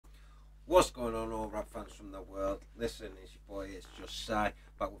What's going on, all rap fans from the world? Listen, it's your boy, it's just Sai,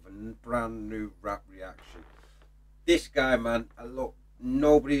 back with a brand new rap reaction. This guy, man, look,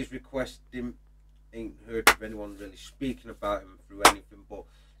 nobody's requested him, ain't heard of anyone really speaking about him through anything, but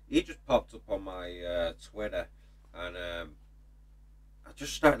he just popped up on my Twitter, and I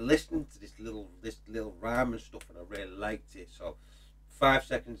just started listening to this little rhyme and stuff, and I really liked it. So 5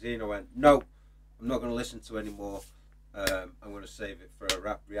 seconds in, I went, no, I'm not going to listen to any more. I'm going to save it for a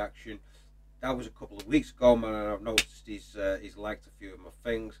rap reaction. That was a couple of weeks ago, man, and I've noticed he's liked a few of my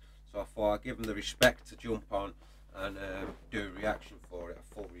things, so I thought I'd give him the respect to jump on and do a reaction for it,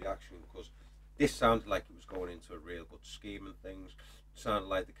 a full reaction, because this sounded like it was going into a real good scheme and things. It sounded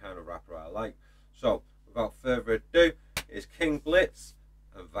like the kind of rapper I like. So without further ado, it's King Blitz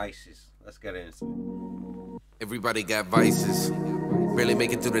and Vices. Let's get into it. Everybody got vices, barely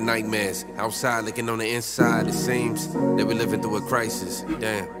making through the nightmares. Outside looking on the inside, it seems that we're living through a crisis.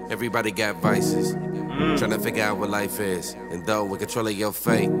 Damn, everybody got vices, trying to figure out what life is. And though we're controlling your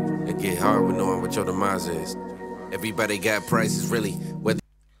fate, it get hard with knowing what your demise is. Everybody got prices, really. Whether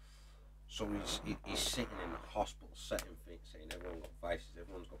so he's sitting in a hospital setting, saying everyone's got vices,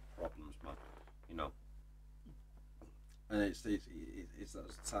 everyone's got problems, man, you know. And it's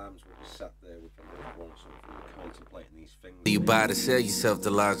those times where we sat there with a loved one, contemplating these things. you buy to sell yourself to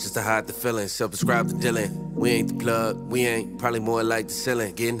lies just to hide the feeling. Self-described to Dylan. We ain't the plug, we ain't, probably more like the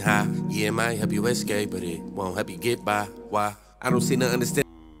ceiling. Getting high, yeah, it might help you escape, but it won't help you get by. Why? I don't see no understand.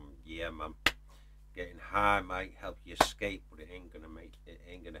 Yeah, man. Getting high might help you escape, but it ain't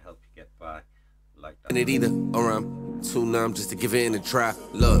gonna help you get by like that. It either, or I'm too numb just to give in and try.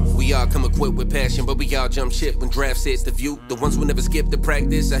 Look, we all come equipped with passion, but we all jump ship when draft sets the view. The ones who never skip the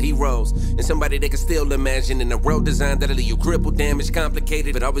practice are heroes, and somebody they can still imagine in a world design that'll leave you crippled, damaged,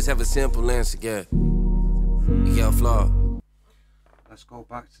 complicated, but always have a simple answer. Yeah, we all flawed. Let's go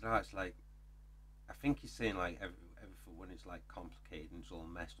back to that. It's like, I think he's saying like everything when it's like complicated and it's all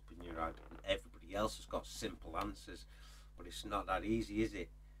messed up in your head, and everybody else has got simple answers, but it's not that easy, is it?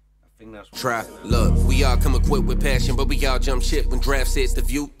 Try, look, we all come equipped with passion, but we all jump ship when draft sets the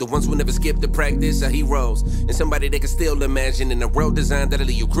view. The ones who never skip the practice are heroes, and somebody they can still imagine in a world design that'll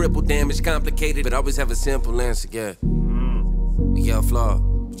leave you crippled, damaged, complicated, but always have a simple answer. Yeah, we all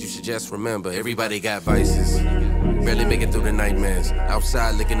flawed, but you should just remember, everybody got vices, barely making through the nightmares.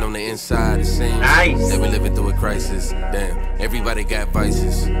 Outside looking on the inside, it seems that we're living through a crisis. Damn, everybody got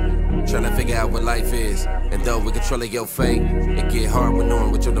vices, trying to figure out what life is. And though we're controlling your fate, it get hard with knowing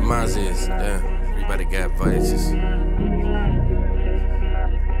what your demise is. Damn, everybody got vices.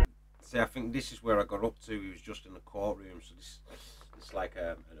 See, I think this is where I got up to. He was just in the courtroom, so it's like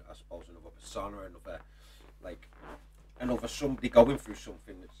I suppose another persona, another somebody going through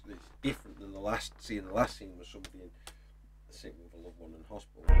something that's different than the last scene. The last scene was somebody sitting with a loved one in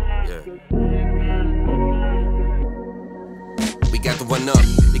hospital. Yeah. We got the one up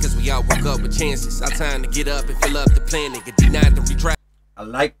because we all woke up with chances. Our time to get up and fill up the planet. Get denied the retry. I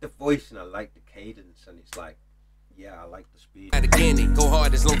like the voice and I like the cadence, and it's like, yeah, I like the speed. Again, go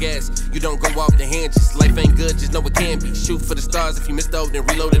hard as long as you don't go off the hinges. Life ain't good, just know it can be. Shoot for the stars if you missed out, then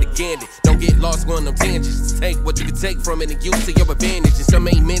reload it again. Don't get lost going on tangents. Take what you can take from it and use to your advantage. And some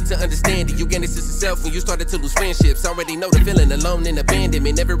ain't meant to understand it. You gain this to yourself when you started to lose friendships. Already know the feeling alone and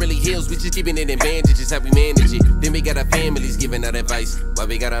abandonment never really heals. We just keeping it in bandages, how we manage it. Then we got our families giving out advice while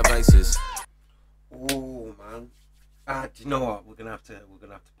we got our vices. Oh man, do you know what? We're gonna have to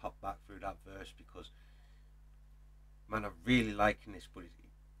pop back through that verse, because man, I'm really liking this, but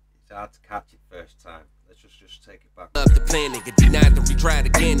it's hard to catch it first time. Let's just take it back. Love the planet, get denied to retry it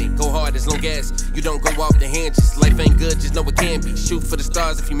again. Go hard as long as you don't go off the hinges. Life ain't good, just know it can be. Shoot for the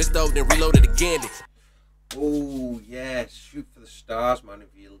stars if you missed out, then reload it again. Oh yeah, shoot for the stars, man.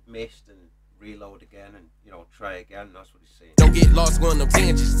 If you missed, and reload again, and try again. That's what he's saying. Don't get lost going on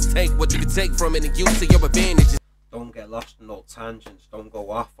tangents. Take what you can take from it and use to your advantage. Don't get lost in no tangents. Don't go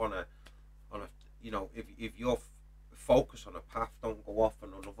off on a if you're focus on a path, don't go off on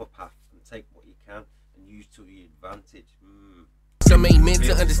another path, and take what you can and use to your advantage. Some ain't meant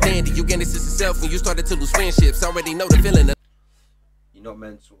to understand it. You gain this to yourself when you started to lose friendships. Already know the feeling. You're not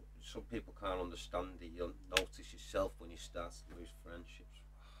meant to. Some people can't understand it. You'll notice yourself when you start to lose friendships.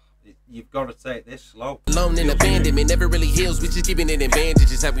 You've got to take this slow. Alone in abandonment never really heals. We just keeping it in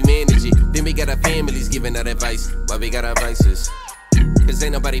bandages, how we manage it. Then we got our families giving out advice while we got our vices. Cause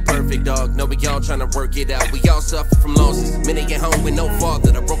ain't nobody perfect, dog. No, we all tryna work it out. We all suffer from losses. Many get home with no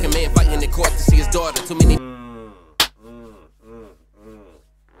father. The broken man fighting in court to see his daughter. Too many.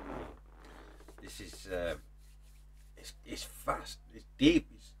 This is it's fast. It's deep.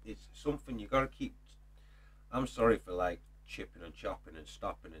 It's something you gotta keep. I'm sorry for like chipping and chopping and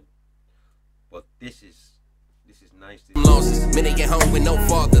stopping and but this is nice. Losses, many get home with no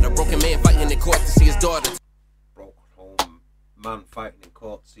father. The broken man fighting in court to see his daughter. Broke home man fighting in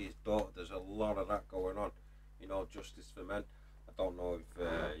court to see his daughter. There's a lot of that going on. You know, justice for men. I don't know if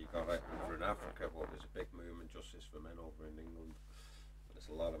you got it over in Africa, but there's a big movement, justice for men, over in England. There's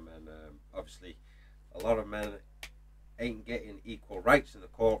a lot of men. Obviously, a lot of men ain't getting equal rights in the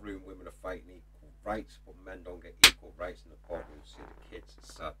courtroom. Women are fighting equal rights, but men don't get equal rights in the courtroom. See the kids,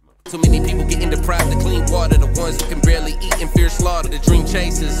 it's sad, man. Too many people getting deprived of clean water. The ones who can barely eat and fear slaughter. The dream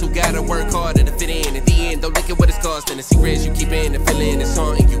chasers who gotta work harder to fit in. At the end, don't look at what it's costing. The secrets you keep in and feeling it's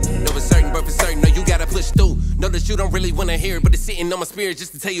haunting you. Know it's certain, but for certain, no, you gotta push through. Know that you don't really wanna hear it, but it's sitting on my spirit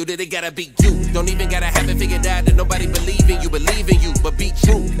just to tell you that it gotta be you. Don't even gotta have it figured out that nobody believe in you, but be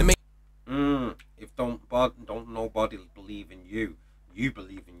true. And make if don't nobody believe in you, you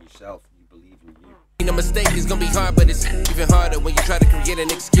believe in yourself. You believe in you. A mistake is gonna be hard, but it's even harder when you try to create an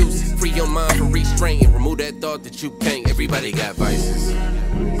excuse. Free your mind from restraint and remove that thought that you can't. Everybody got vices,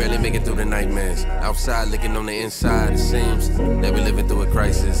 barely make it through the nightmares. Outside looking on the inside, it seems that we living through a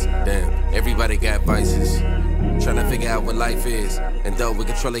crisis. Damn, everybody got vices, trying to figure out what life is. And though we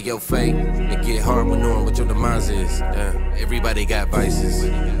controlling your fate, it get hard when knowing what your demise is. Damn, everybody got vices,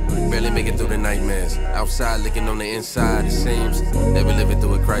 barely make it through the nightmares. Outside looking on the inside, it seems that we living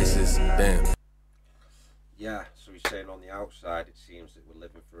through a crisis. Damn. Yeah, so he's saying on the outside it seems that we're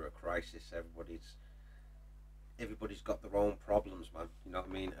living through a crisis. Everybody's got their own problems, man. You know what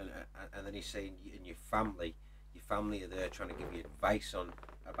I mean? And then he's saying in your family are there trying to give you advice on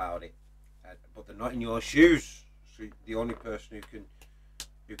about it, but they're not in your shoes. So the only person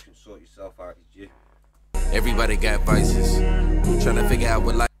who can sort yourself out is you. Everybody got vices, trying to figure out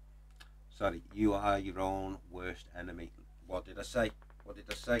what life. Sorry, you are your own worst enemy. What did I say? What did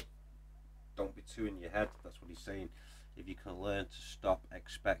I say? Don't be too in your head. That's what he's saying. If you can learn to stop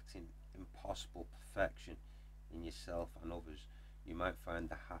expecting impossible perfection in yourself and others, you might find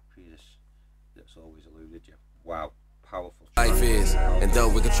the happiness that's always eluded you. Wow, powerful. Life is, and though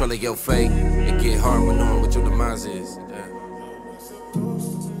we control your fate, it get hard when knowing what your demise is.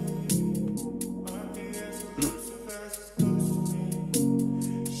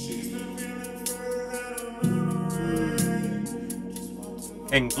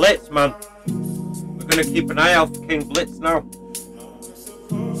 King Blitz, man. We're going to keep an eye out for King Blitz now.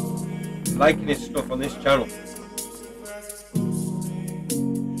 Liking his stuff on this channel.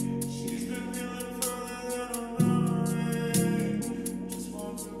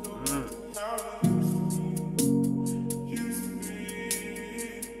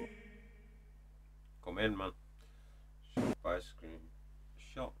 Come in, man. Shot by screen.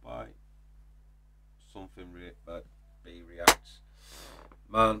 Shot by something by B Reacts.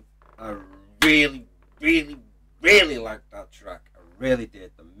 Man, I really liked that track. I really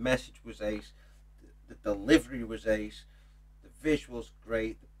did. The message was ace, the delivery was ace, the visuals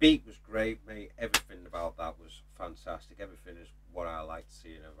great, the beat was great, mate. Everything about that was fantastic. Everything is what I liked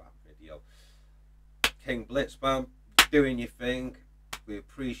seeing of that video. King Blitz, man, doing your thing. We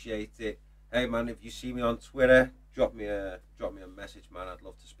appreciate it. Hey, man, if you see me on Twitter, drop me a message, man. I'd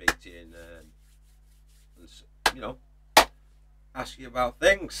love to speak to you and you know, ask you about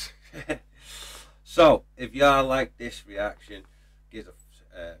things. So if you are like this reaction, give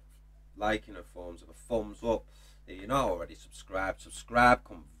a like in the forms of a thumbs up. If you're not already subscribe,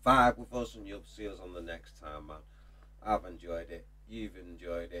 come vibe with us, and you'll see us on the next time, man. I've enjoyed it, you've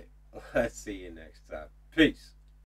enjoyed it. Let's see you next time. Peace.